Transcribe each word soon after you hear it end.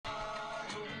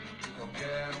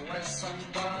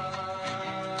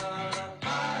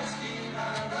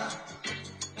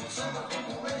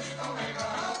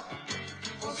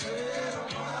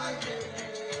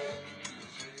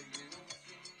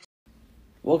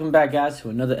Welcome back, guys, to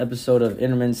another episode of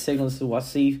Intermittent Signals to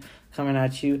Wasif coming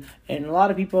at you. And a lot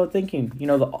of people are thinking,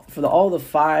 all the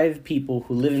 5 people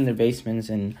who live in their basements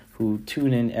and who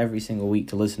tune in every single week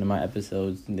to listen to my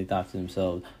episodes, and they thought to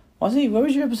themselves, Wasif, where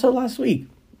was your episode last week?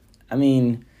 I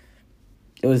mean,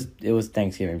 it was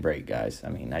Thanksgiving break, guys. I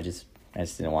mean, I just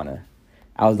didn't want to.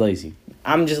 I was lazy.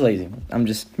 I'm just lazy.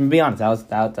 To be honest,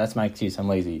 that's my excuse. I'm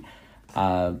lazy.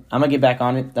 I'm going to get back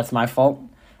on it. That's my fault.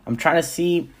 I'm trying to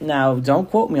see, now, don't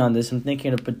quote me on this. I'm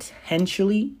thinking of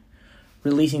potentially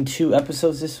releasing 2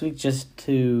 episodes this week just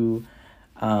to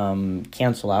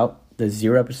cancel out the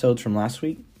 0 episodes from last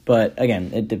week. But, again,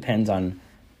 it depends on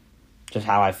just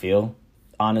how I feel,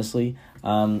 honestly.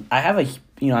 I have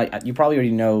you probably already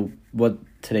know what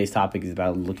today's topic is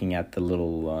about, looking at the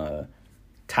little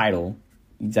title.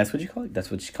 That's what you call it? That's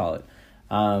what you call it.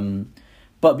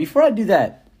 But before I do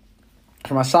that,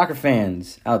 for my soccer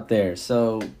fans out there,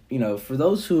 so, for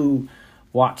those who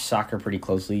watch soccer pretty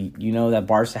closely, you know that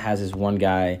Barca has this one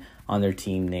guy on their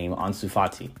team named Ansu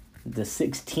Fati, the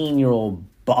 16-year-old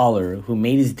baller who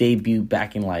made his debut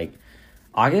back in,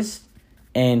 August,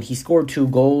 and he scored 2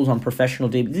 goals on professional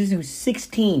debut. This is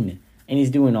 16, and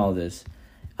he's doing all this.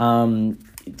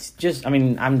 It's just,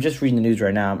 I'm just reading the news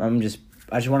right now. I just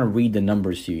want to read the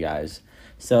numbers to you guys.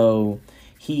 So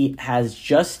he has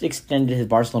just extended his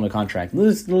Barcelona contract. This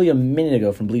was literally a minute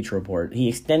ago from Bleacher Report. He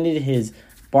extended his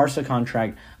Barca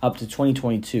contract up to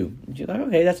 2022. You're like,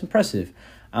 okay, that's impressive.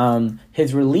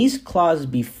 His release clause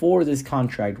before this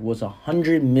contract was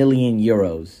 100 million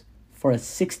euros for a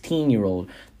 16-year-old.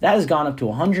 That has gone up to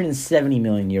 170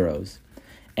 million euros.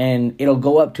 And it'll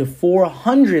go up to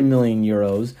 400 million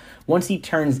euros once he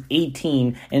turns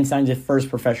 18 and signs his first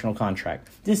professional contract.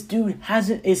 This dude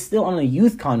is still on a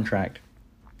youth contract,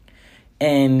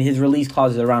 and his release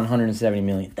clause is around 170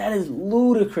 million. That is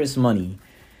ludicrous money.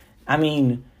 I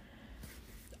mean,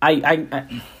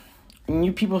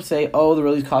 you people say, oh, the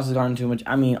release clause has gone too much.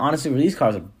 I mean, honestly, release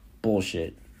clauses are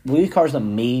bullshit. Release clauses are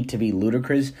made to be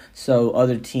ludicrous so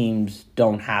other teams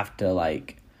don't have to,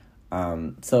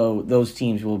 so those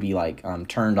teams will be,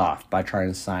 turned off by trying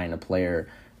to sign a player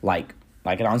like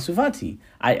an Ansu Fati.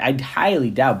 I highly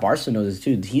doubt Barca knows this,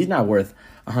 too. He's not worth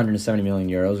 170 million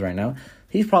euros right now.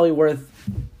 He's probably worth,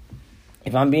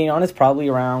 if I'm being honest, probably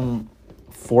around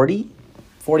 40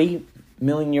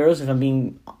 million euros if I'm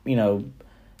being,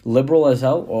 liberal as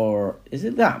hell. Or is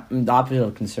it that? The opposite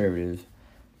of conservative.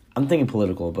 I'm thinking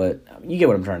political, but you get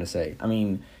what I'm trying to say. I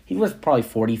mean, he's worth probably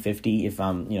 40, 50 if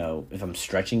I'm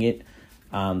stretching it.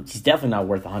 He's definitely not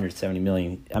worth 170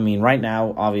 million. I mean, right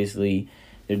now, obviously,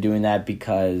 they're doing that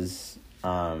because,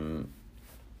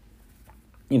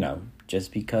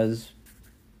 just because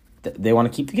they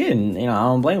want to keep the kid, and I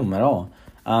don't blame them at all.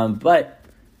 But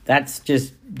that's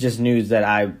just news that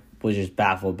I was just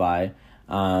baffled by.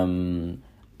 On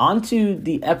to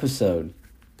the episode.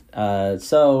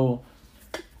 So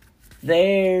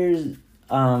there's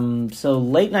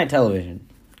late night television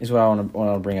is what I want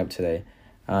to bring up today.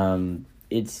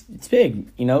 It's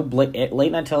big,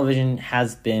 Late night television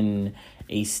has been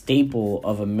a staple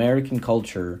of American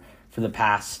culture for the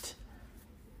past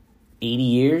 80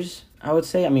 years. I would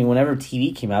say. I mean, whenever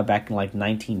TV came out back in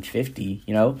 1950,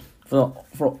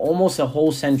 for almost a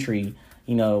whole century,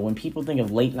 when people think of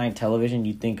late night television,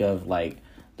 you think of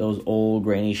those old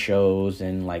grainy shows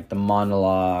and the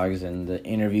monologues and the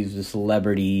interviews with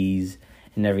celebrities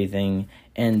and everything.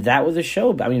 And that was a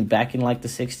show. I mean, back in the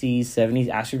 60s, 70s,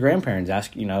 ask your grandparents,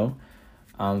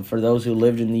 for those who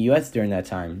lived in the U.S. during that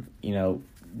time,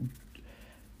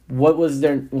 what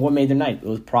made their night? It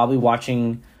was probably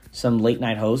watching some late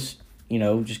night host,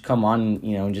 just come on,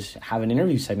 and just have an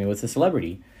interview segment with a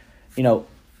celebrity.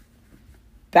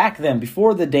 Back then,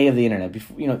 before the day of the internet,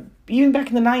 before, even back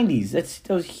in the 90s,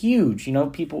 that was huge.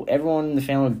 Everyone in the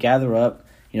family would gather up,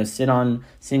 sit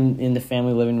in the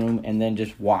family living room and then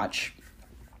just watch.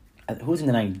 Who's in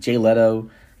the 90s? Jay Leto,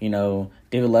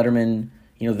 David Letterman,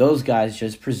 those guys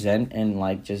just present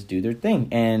and just do their thing.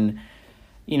 And,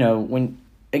 when,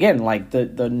 again,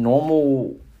 the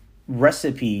normal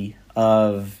recipe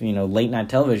of, late night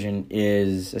television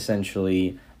is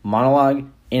essentially monologue,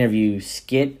 interview,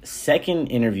 skit, second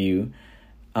interview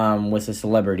with a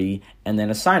celebrity, and then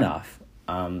a sign-off.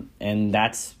 And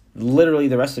that's literally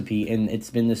the recipe, and it's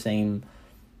been the same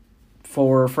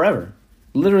for forever.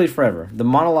 Literally forever. The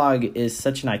monologue is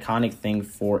such an iconic thing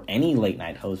for any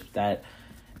late-night host that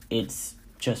it's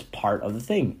just part of the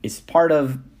thing. It's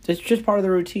just part of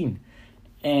the routine.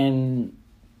 And,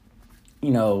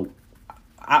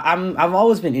 I've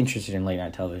always been interested in late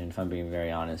night television, if I'm being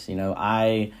very honest.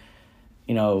 I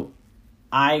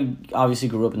obviously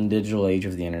grew up in the digital age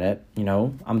of the internet.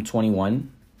 I'm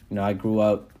 21. I grew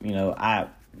up, I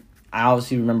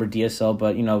obviously remember DSL,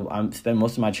 but, I spent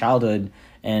most of my childhood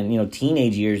and,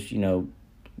 teenage years,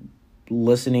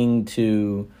 watching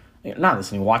YouTube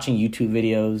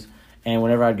videos. And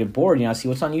whenever I'd get bored, I'd see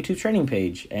what's on YouTube's trending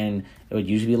page. And it would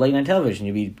usually be late night television.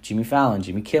 It'd be Jimmy Fallon,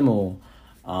 Jimmy Kimmel,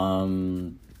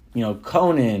 Conan,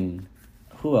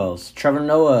 who else? Trevor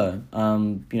Noah,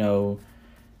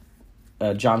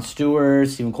 Jon Stewart,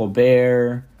 Stephen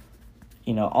Colbert,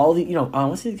 all the,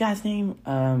 what's the guy's name?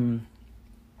 Wow,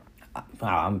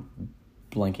 I'm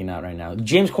blanking out right now.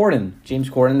 James Corden,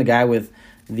 the guy with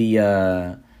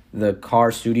the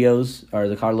car studios, or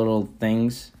the car little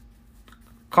things.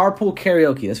 Carpool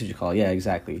karaoke, that's what you call it. Yeah,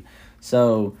 exactly.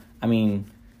 So,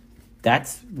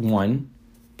 that's one.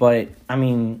 But,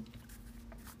 all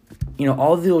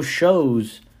of those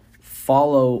shows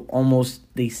follow almost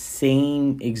the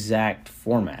same exact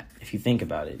format, if you think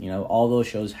about it. All those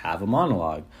shows have a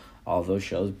monologue. All those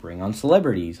shows bring on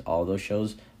celebrities. All those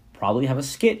shows probably have a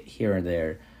skit here and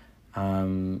there.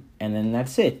 And then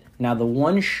that's it. Now, the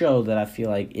one show that I feel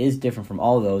like is different from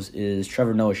all of those is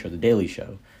Trevor Noah's show, The Daily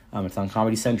Show. It's on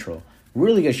Comedy Central.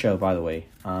 Really good show, by the way.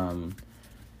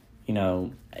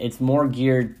 It's more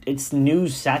geared... It's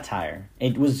news satire.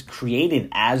 It was created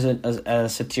as a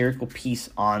satirical piece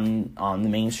on the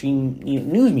mainstream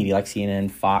news media, like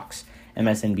CNN, Fox,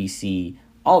 MSNBC,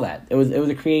 all that. It was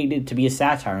created to be a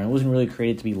satire, and it wasn't really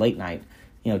created to be late night,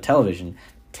 television.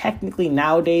 Technically,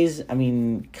 nowadays,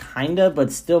 kinda,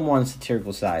 but still more on the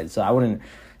satirical side. So I wouldn't,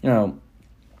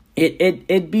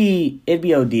 It'd be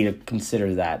OD to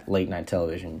consider that late night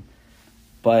television,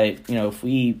 but if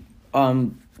we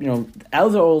out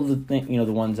of all the the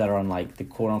ones that are on like the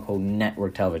quote unquote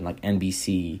network television, like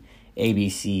NBC,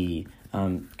 ABC,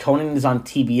 Conan is on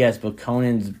TBS, but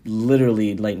Conan's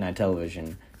literally late night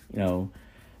television,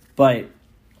 but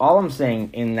all I'm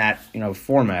saying in that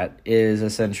format is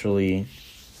essentially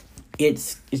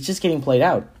it's just getting played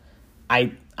out.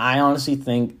 I honestly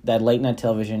think that late night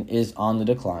television is on the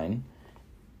decline,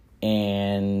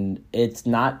 and it's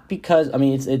not because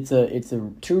it's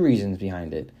two reasons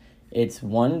behind it. It's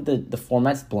one, the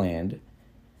format's bland.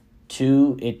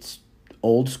 Two, it's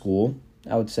old school,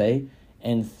 I would say,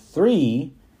 and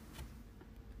three,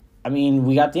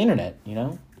 we got the internet.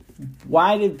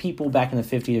 Why did people back in the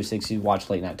 50s or 60s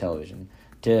watch late night television?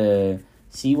 To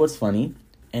see what's funny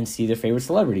and see their favorite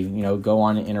celebrity, go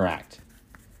on and interact.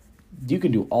 You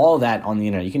can do all that on the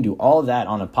internet. You can do all of that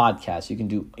on a podcast. You can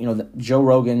do, Joe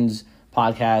Rogan's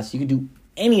podcast. You can do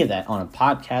any of that on a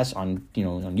podcast, on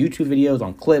YouTube videos,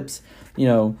 on clips.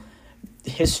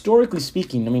 Historically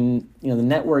speaking, the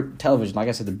network television, like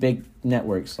I said, the big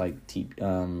networks like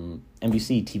NBC,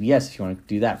 TBS, if you want to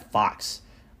do that, Fox,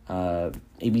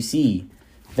 ABC,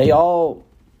 they all,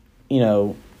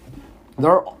 all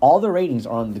the ratings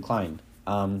are on the decline.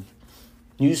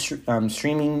 News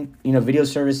streaming, video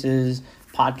services,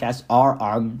 podcasts are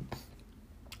on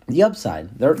the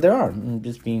upside. There are. I'm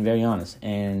just being very honest.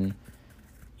 And,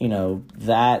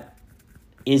 that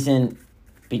isn't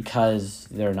because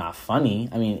they're not funny.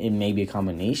 It may be a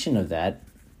combination of that,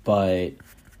 but,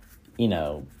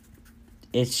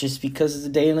 it's just because of the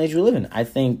day and age we live in. I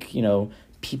think,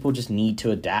 people just need to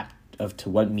adapt to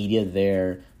what media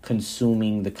they're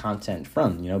consuming the content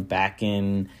from. Back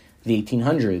in the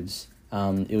 1800s,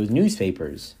 it was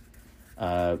newspapers.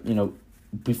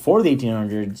 Before the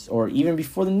 1800s, or even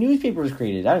before the newspaper was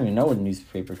created. I don't even know when the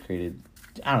newspaper was created.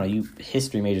 I don't know. You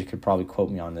history majors could probably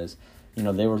quote me on this.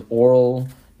 There was oral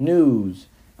news,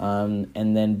 and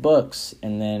then books,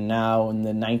 and then now in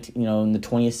the in the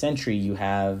 20th century, you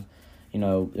have,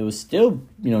 it was still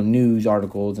news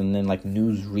articles, and then like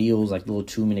news reels, like little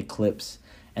 2-minute clips.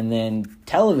 And then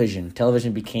television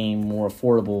became more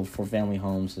affordable for family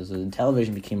homes. So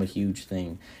television became a huge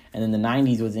thing. And then the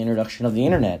 90s was the introduction of the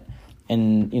internet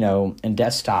and, and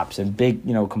desktops and big,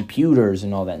 computers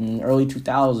and all that. And the early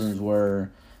 2000s were,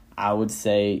 I would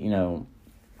say, you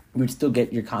would still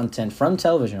get your content from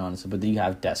television, honestly, but then you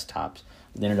have desktops,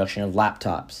 the introduction of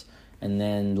laptops. And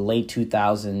then the late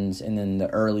 2000s and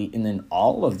then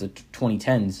all of the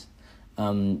 2010s,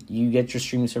 you get your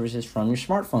streaming services from your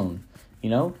smartphone.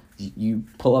 You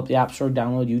pull up the App Store,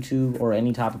 download YouTube or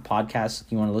any type of podcast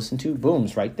you want to listen to, boom,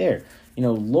 it's right there.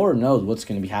 Lord knows what's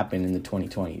going to be happening in the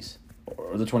 2020s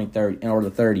or the 2030 or the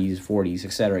 30s, 40s,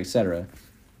 et cetera,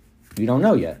 We don't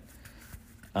know yet.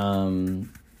 But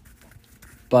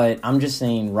I'm just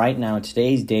saying right now, in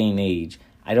today's day and age,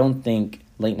 I don't think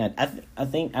late night. I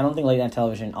don't think late night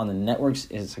television on the networks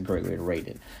is a great way to rate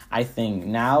it. I think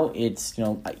now it's,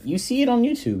 you see it on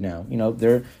YouTube now.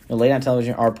 They're late night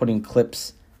television are putting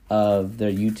clips of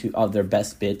their YouTube of their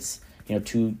best bits.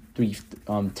 2, 3,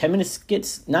 10-minute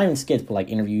skits, not even skits, but like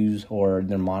interviews or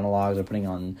their monologues are putting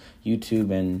on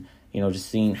YouTube, and just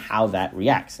seeing how that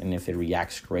reacts. And if it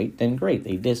reacts great, then great,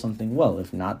 they did something well.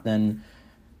 If not, then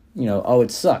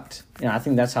it sucked. I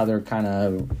think that's how they're kind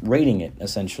of rating it,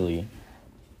 essentially.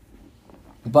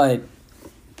 But,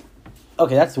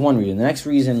 okay, that's one reason. The next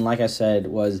reason, like I said,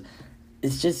 was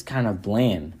it's just kind of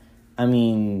bland. I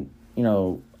mean,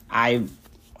 what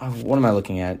am I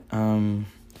looking at?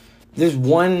 There's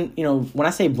one, when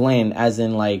I say bland, as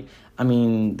in,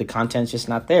 the content's just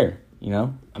not there,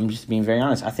 I'm just being very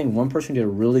honest. I think one person did a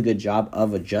really good job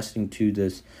of adjusting to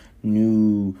this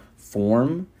new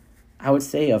form, I would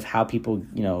say, of how people,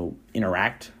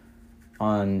 interact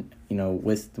on,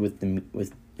 with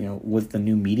the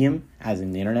new medium, as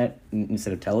in the internet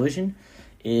instead of television,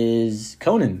 is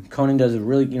Conan. Conan does a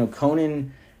really,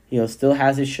 Conan, still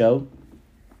has his show,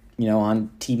 on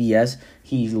TBS.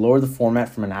 He lowered the format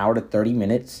from an hour to 30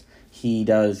 minutes. He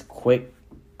does quick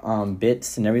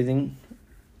bits and everything.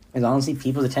 And honestly,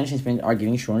 people's attention spans are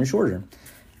getting shorter and shorter.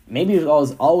 Maybe it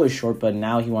was always short, but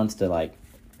now he wants to,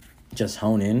 just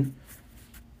hone in.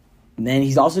 And then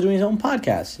he's also doing his own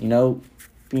podcast,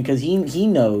 because he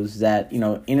knows that,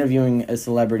 interviewing a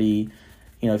celebrity,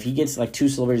 if he gets, 2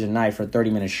 celebrities a night for a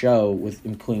 30-minute show with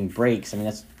including breaks,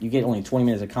 you get only 20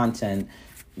 minutes of content,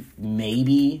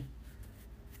 maybe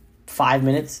 5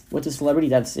 minutes with the celebrity,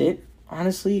 that's it,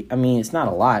 honestly. It's not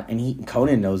a lot, and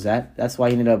Conan knows that. That's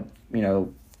why he ended up,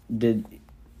 did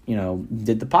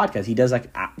the podcast. He does, 1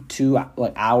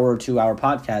 or 2 hour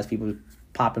podcast. People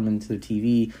pop him into the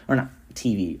TV, or not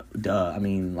TV,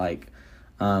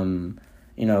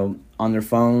 on their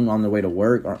phone, on their way to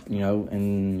work, or,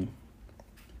 and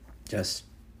just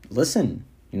listen,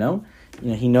 he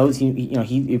knows,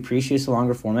 he appreciates the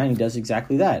longer format, and he does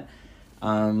exactly that.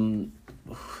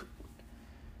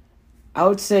 I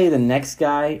would say the next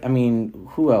guy,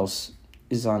 who else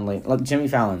is on late? Jimmy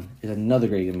Fallon is another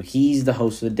great one. He's the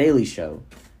host of The Daily Show.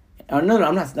 No,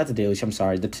 I'm not The Daily Show, I'm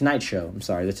sorry, The Tonight Show.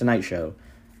 The Tonight Show.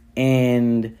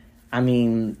 And,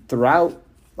 throughout,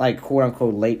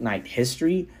 quote-unquote, late-night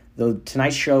history, the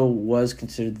Tonight Show was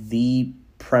considered the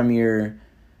premier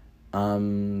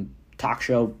talk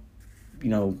show,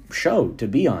 show to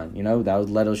be on. That was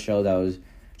Leto's show, that was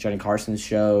Johnny Carson's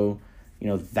show.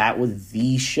 That was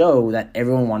the show that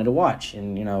everyone wanted to watch.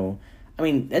 And,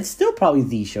 it's still probably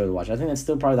the show to watch. I think that's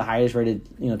still probably the highest rated,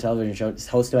 television show. It's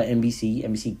hosted by NBC.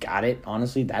 NBC got it.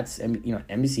 Honestly, that's,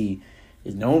 NBC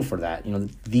is known for that,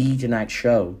 the Tonight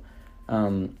Show.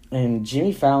 And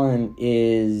Jimmy Fallon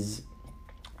is,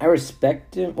 I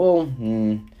respect him. Well,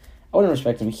 I wouldn't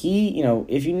respect him. He,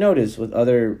 if you notice with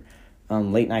other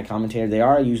late night commentators, they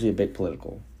are usually a bit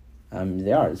political.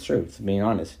 They are, it's true, it's being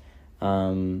honest.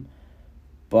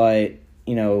 But,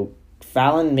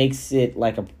 Fallon makes it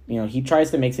he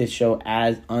tries to make his show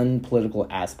as unpolitical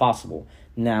as possible.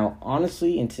 Now,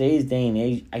 honestly, in today's day and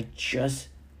age,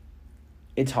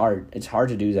 it's hard. It's hard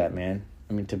to do that, man.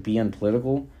 To be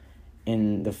unpolitical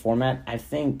in the format. I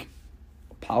think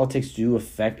politics do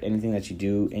affect anything that you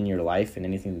do in your life and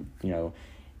anything,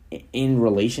 in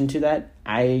relation to that.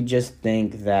 I just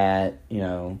think that,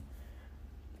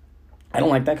 I don't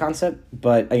like that concept,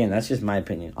 but again, that's just my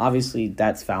opinion. Obviously,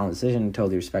 that's Fallon's decision,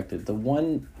 totally respected. The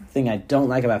one thing I don't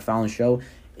like about Fallon's show,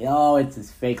 it's his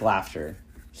fake laughter.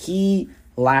 He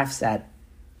laughs at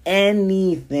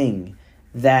anything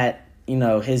that,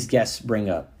 his guests bring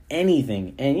up.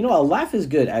 Anything. And, a laugh is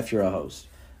good if you're a host.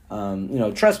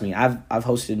 Trust me, I've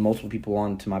hosted multiple people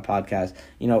onto my podcast.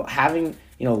 Having,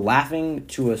 laughing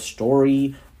to a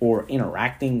story or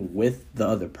interacting with the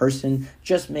other person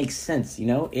just makes sense.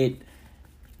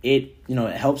 It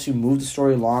helps you move the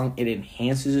story along. It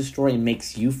enhances the story. It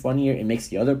makes you funnier. It makes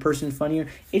the other person funnier.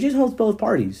 It just helps both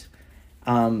parties.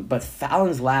 But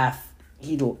Fallon's laugh,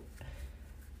 he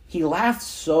laughs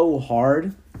so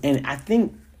hard, and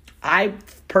I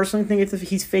personally think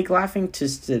he's fake laughing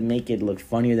just to make it look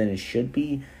funnier than it should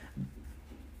be.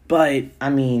 But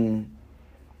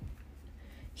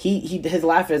his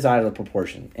laugh is out of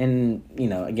proportion, and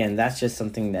again, that's just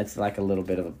something that's a little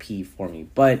bit of a peeve for me.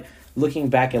 But looking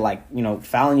back at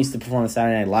Fallon used to perform on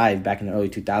Saturday Night Live back in the early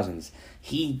 2000s.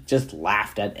 He just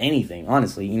laughed at anything.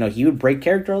 Honestly, he would break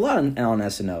character a lot on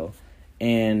SNL,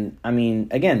 and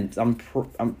again,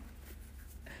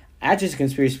 that's just a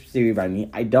conspiracy theory by me.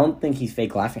 I don't think he's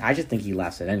fake laughing. I just think he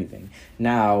laughs at anything.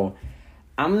 Now,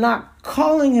 I'm not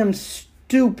calling him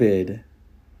stupid,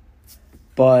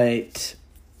 but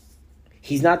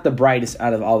he's not the brightest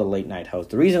out of all the late night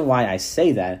hosts. The reason why I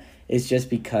say that is just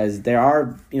because there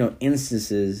are,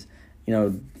 instances,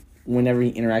 whenever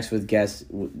he interacts with guests,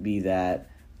 would be that,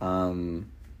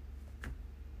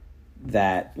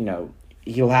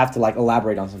 he'll have to, like,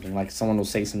 elaborate on something. Like, someone will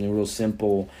say something real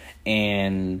simple,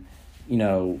 and,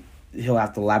 he'll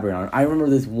have to elaborate on it. I remember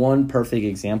this one perfect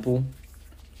example.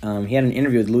 He had an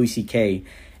interview with Louis C.K.,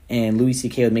 and Louis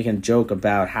C.K. was making a joke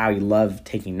about how he loved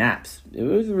taking naps. It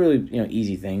was a really,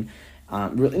 easy thing.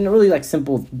 Really, like,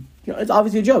 simple. It's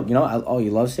obviously a joke, Oh, he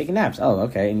loves taking naps. Oh,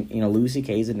 okay. And, Louis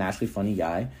C.K. is a naturally funny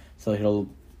guy, so he'll,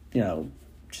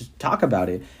 just talk about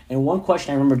it. And one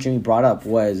question I remember Jimmy brought up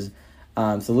was,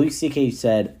 so Louis C.K.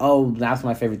 said, "Oh, naps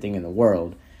my favorite thing in the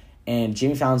world." And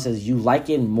Jimmy Fallon says, "You like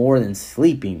it more than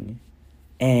sleeping."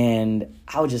 And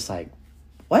I was just like,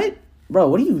 what? Bro,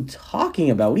 what are you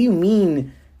talking about? What do you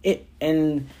mean?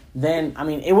 And then,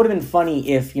 it would have been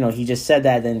funny if, he just said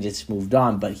that, then just moved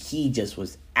on. But he just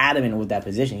was adamant with that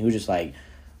position. He was just like,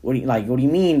 what do you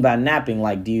mean by napping?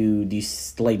 Like, do you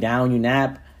lay down, you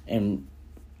nap? And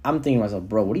I'm thinking to myself,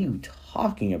 bro, what are you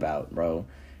talking about, bro?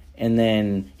 And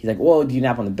then he's like, well, do you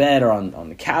nap on the bed or on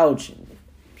the couch? And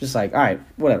just like, all right,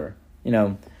 whatever.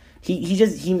 He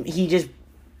just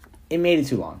it made it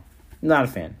too long. Not a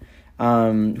fan.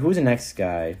 Who's the next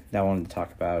guy that I wanted to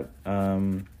talk about?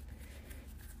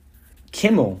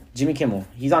 Jimmy Kimmel.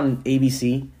 He's on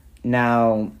ABC.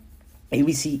 Now,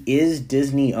 ABC is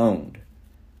Disney owned.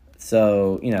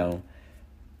 So,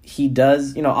 he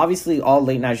does, obviously all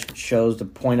late night shows, the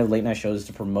point of late night shows is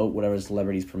to promote whatever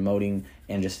celebrity's promoting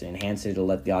and just to enhance it to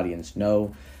let the audience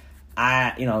know.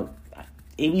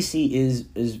 ABC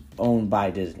is owned by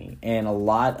Disney, and a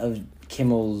lot of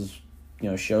Kimmel's,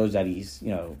 shows that he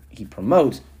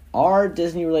promotes are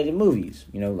Disney related movies,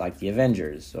 like the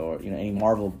Avengers or, any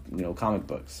Marvel, comic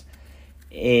books.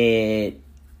 It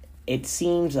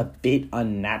seems a bit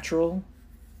unnatural,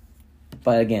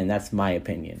 but again, that's my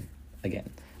opinion. Again,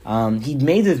 he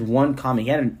made this one comment.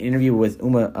 He had an interview with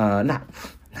not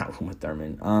Uma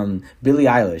Thurman, Billie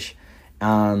Eilish,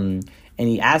 and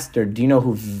he asked her, "Do you know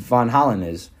who Van Halen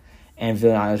is?" And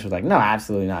Billie Eilish was like, "No,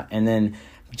 absolutely not." And then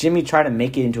Jimmy tried to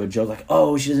make it into a joke, like,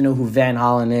 "Oh, she doesn't know who Van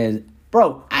Halen is."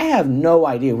 Bro, I have no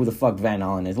idea who the fuck Van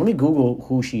Halen is. Let me Google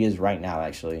who she is right now,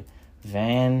 actually.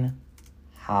 Van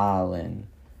Halen.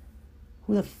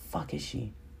 Who the fuck is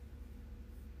she?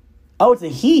 Oh, it's a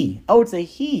he.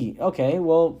 Okay,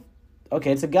 well,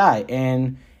 it's a guy.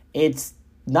 And it's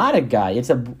not a guy. It's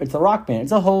a rock band.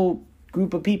 It's a whole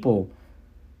group of people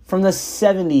from the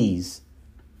 70s.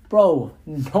 Bro,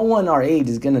 no one our age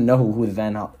is going to know who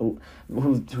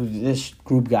this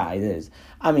group guy is.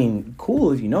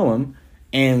 Cool if you know him.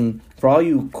 And for all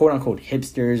you quote-unquote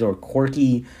hipsters or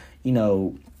quirky,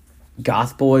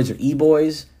 goth boys or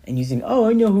e-boys, and you think, oh,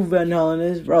 I know who Van Halen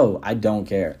is. Bro, I don't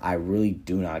care. I really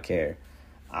do not care.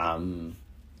 All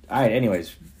right,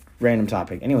 anyways, random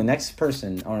topic. Anyway, next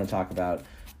person I want to talk about.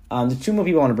 The three more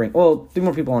people I want to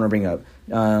bring up.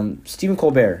 Stephen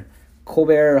Colbert.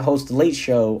 Colbert hosts The Late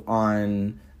Show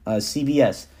on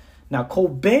CBS. Now,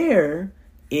 Colbert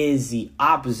is the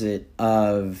opposite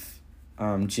of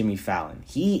Jimmy Fallon.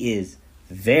 He is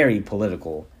very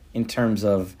political in terms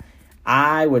of,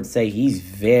 I would say he's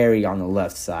very on the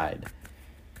left side.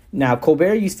 Now,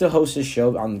 Colbert used to host a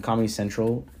show on Comedy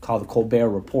Central called The Colbert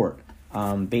Report.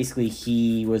 Basically,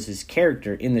 he was his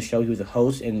character in the show. He was a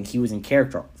host, and he was in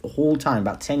character the whole time,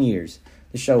 about 10 years.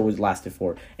 The show was lasted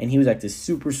for. And he was like this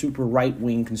super, super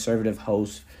right-wing conservative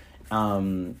host.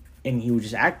 And he would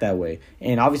just act that way.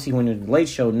 And obviously, when it was the Late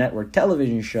Show network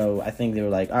television show, I think they were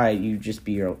like, all right, you just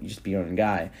be your own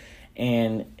guy.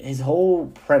 And his whole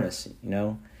premise,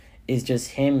 is just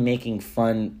him making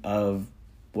fun of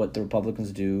what the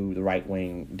Republicans do, the right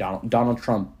wing, Donald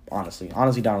Trump, honestly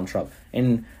Donald Trump.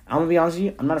 And I'm going to be honest with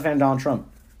you, I'm not a fan of Donald Trump.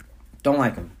 Don't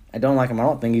like him. I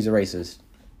don't think he's a racist.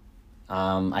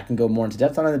 I can go more into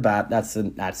depth on it, but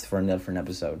that's for another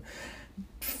episode.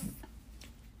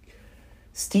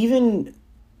 Steven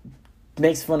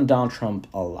makes fun of Donald Trump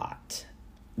a lot.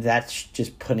 That's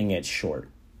just putting it short.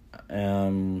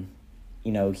 His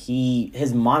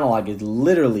monologue is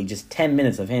literally just 10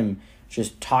 minutes of him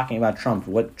just talking about Trump,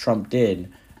 what Trump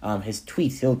did, his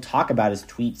tweets. He'll talk about his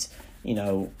tweets,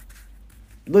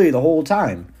 literally the whole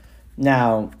time.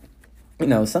 Now,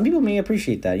 some people may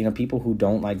appreciate that. People who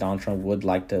don't like Donald Trump would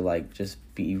like to, just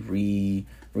be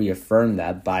reaffirmed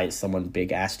that by someone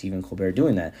big ass Stephen Colbert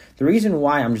doing that. The reason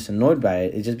why I'm just annoyed by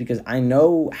it is just because I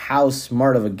know how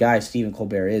smart of a guy Stephen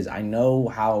Colbert is. I know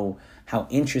how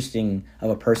interesting of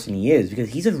a person he is,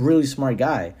 because he's a really smart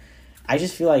guy. I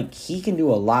just feel like he can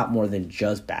do a lot more than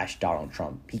just bash Donald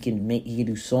Trump. He can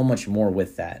do so much more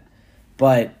with that.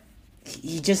 But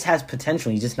he just has potential.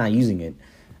 He's just not using it.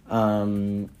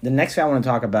 The next guy I want to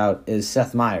talk about is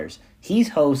Seth Meyers. He's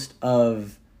host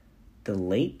of The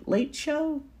Late Late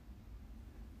Show?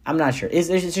 I'm not sure. It's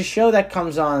a show that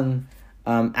comes on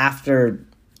after...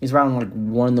 It's around like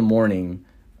 1 in the morning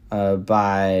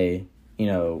by,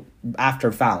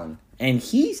 after Fallon. And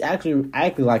I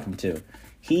actually like him too.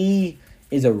 He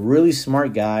is a really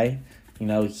smart guy.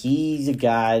 He's a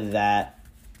guy that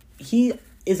he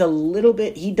is a little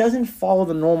bit... He doesn't follow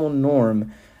the normal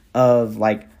norm of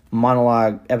like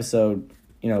monologue, episode,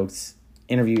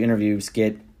 interview,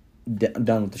 skit,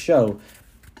 done with the show.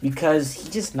 Because he's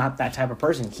just not that type of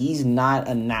person. He's not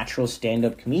a natural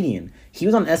stand-up comedian. He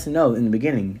was on SNL in the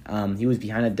beginning. He was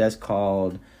behind a desk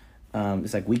called,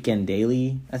 it's like Weekend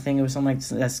Daily, I think it was something like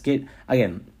that skit.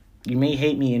 Again, you may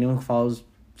hate me, anyone who follows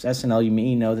SNL, you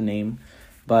may know the name.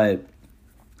 But,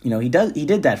 he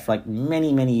did that for like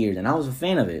many, many years. And I was a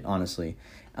fan of it, honestly.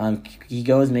 He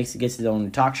gets his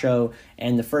own talk show,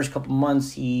 and the first couple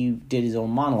months he did his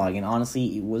own monologue, and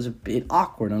honestly it was a bit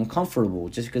awkward, uncomfortable,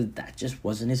 just because that just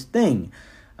wasn't his thing.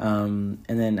 And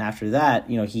then after that,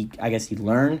 he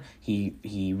learned,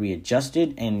 he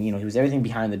readjusted, and he was everything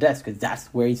behind the desk, because that's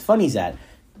where he's funny at.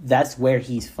 That's where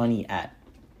he's funny at.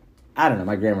 I don't know,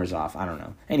 my grammar's off, I don't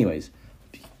know. Anyways,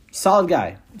 solid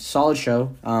guy, solid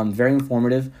show, very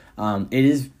informative. It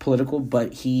is political,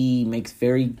 but he makes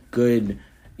very good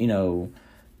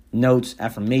notes,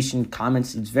 affirmation,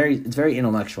 comments. It's very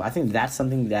intellectual. I think that's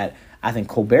something that I think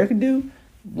Colbert could do.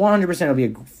 100% it'll be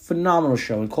a phenomenal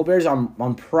show. And Colbert's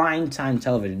on prime time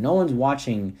television. No one's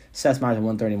watching Seth Meyers at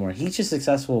 1:30 anymore. He's just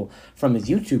successful from his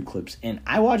YouTube clips. And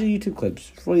I watch his YouTube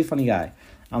clips. Really funny guy.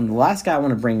 The last guy I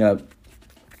want to bring up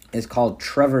is called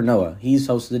Trevor Noah. He's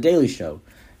host of The Daily Show.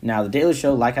 Now, The Daily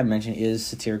Show, like I mentioned, is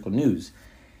satirical news.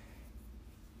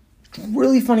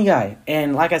 Really funny guy.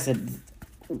 And like I said...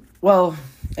 Well,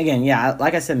 again, yeah,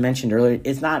 like I mentioned earlier,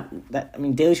 it's not that,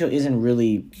 Daily Show isn't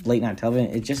really late night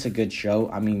television. It's just a good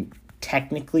show.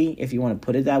 Technically, if you want to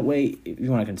put it that way, if you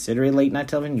want to consider it late night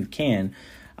television, you can.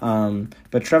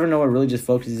 But Trevor Noah really just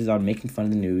focuses on making fun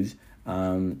of the news,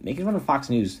 making fun of Fox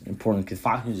News, important, because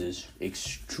Fox News is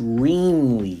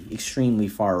extremely, extremely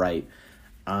far right.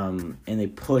 And they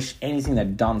push anything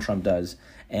that Donald Trump does.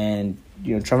 And,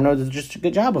 Trevor Noah does just a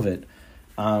good job of it.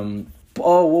 I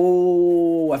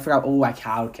forgot.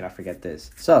 How can I forget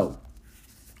this? So,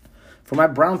 for my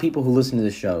brown people who listen to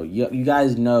the show, you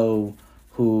guys know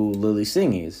who Lilly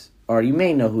Singh is, or you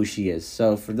may know who she is.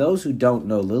 So, for those who don't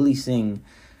know, Lilly Singh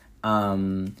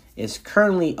is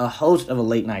currently a host of a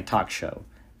late night talk show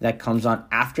that comes on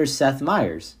after Seth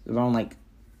Meyers, around like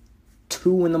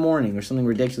 2 in the morning or something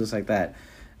ridiculous like that.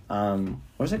 Or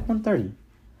it's like 1:30.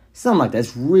 Something like that.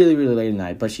 It's really, really late at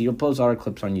night. But she posts all her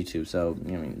clips on YouTube. So,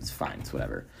 it's fine. It's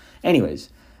whatever. Anyways,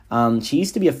 she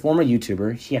used to be a former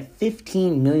YouTuber. She had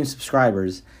 15 million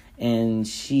subscribers. And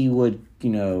she would, she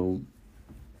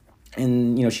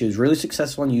was really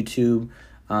successful on YouTube.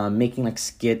 Making, like,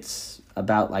 skits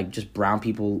about, like, just brown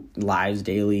people lives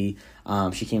daily.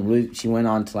 She went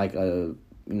on to, like, a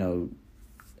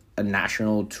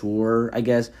national tour, I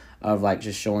guess, of like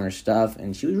just showing her stuff,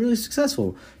 and she was really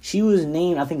successful. She was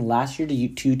named, I think, last year to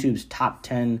YouTube's top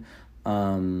 10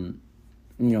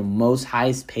 most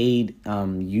highest paid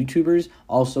YouTubers,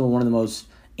 also one of the most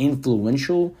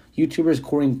influential YouTubers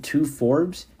according to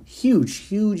Forbes.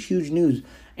 Huge news.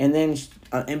 And then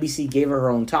NBC gave her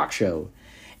own talk show,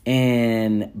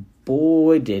 and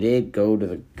boy did it go to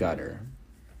the gutter.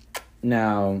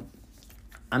 Now,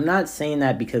 I'm not saying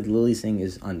that because Lilly Singh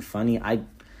is unfunny.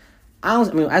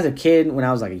 As a kid, when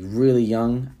I was like really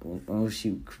young, when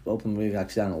she opened maybe like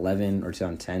 2011 or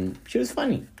 2010, she was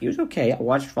funny. She was okay.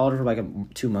 I followed her for like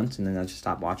 2 months, and then I just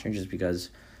stopped watching her just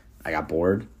because I got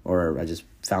bored or I just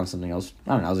found something else.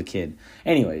 I don't know. I was a kid.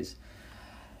 Anyways,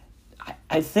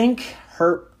 I think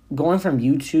her going from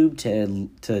YouTube to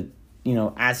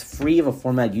as free of a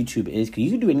format YouTube is, because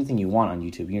you can do anything you want on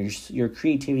YouTube. Your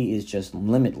creativity is just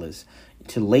limitless.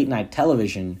 To late night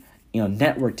television,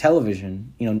 network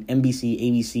television, NBC,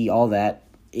 ABC, all that,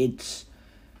 it's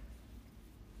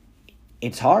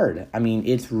hard.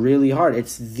 It's really hard.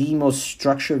 It's the most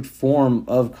structured form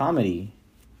of comedy,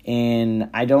 and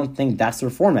I don't think that's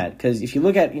their format. Because if you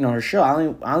look at, her show, I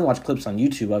only watch clips on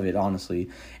YouTube of it,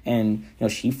 honestly, and,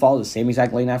 she follows the same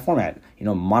exact late night format.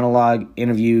 Monologue,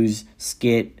 interviews,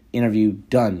 skit, interview,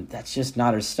 done. That's just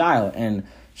not her style, and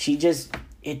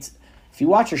if you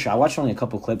watch her show, I watched only a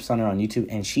couple clips on her on YouTube,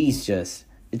 and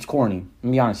it's corny. I'm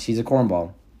gonna be honest, she's a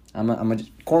cornball. I'm a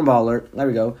cornball alert. There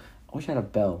we go. I wish I had a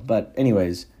bell. But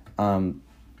anyways,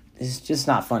 it's just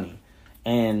not funny.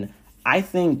 And I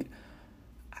think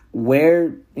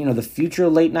where, the future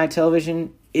of late night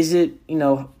television, is it,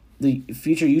 the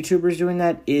future YouTubers doing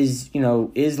that? Is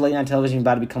late night television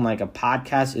about to become like a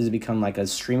podcast? Is it become like a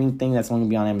streaming thing that's only going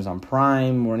to be on Amazon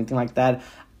Prime or anything like that?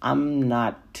 I'm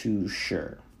not too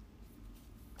sure.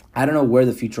 I don't know where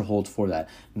the future holds for that.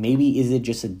 Maybe is it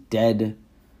just a dead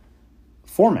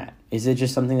format? Is it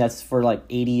just something that's for like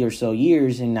 80 or so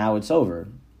years and now it's over?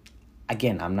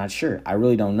 Again, I'm not sure. I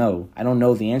really don't know. I don't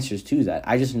know the answers to that.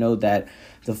 I just know that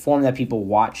the form that people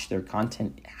watch their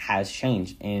content has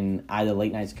changed, and either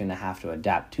late night's going to have to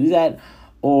adapt to that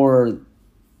or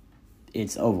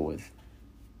it's over with.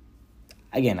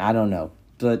 Again, I don't know.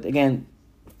 But again,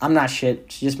 I'm not shit.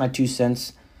 It's just my 2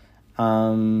 cents.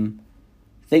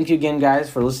 Thank you again, guys,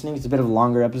 for listening. It's a bit of a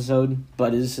longer episode,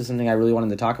 but this is something I really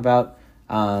wanted to talk about.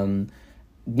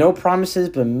 No promises,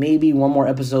 but maybe one more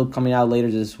episode coming out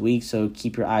later this week, so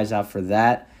keep your eyes out for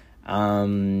that.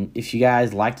 If you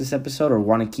guys like this episode or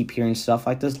want to keep hearing stuff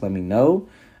like this, let me know.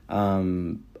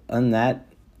 Other than that,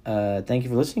 thank you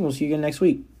for listening. We'll see you again next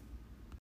week.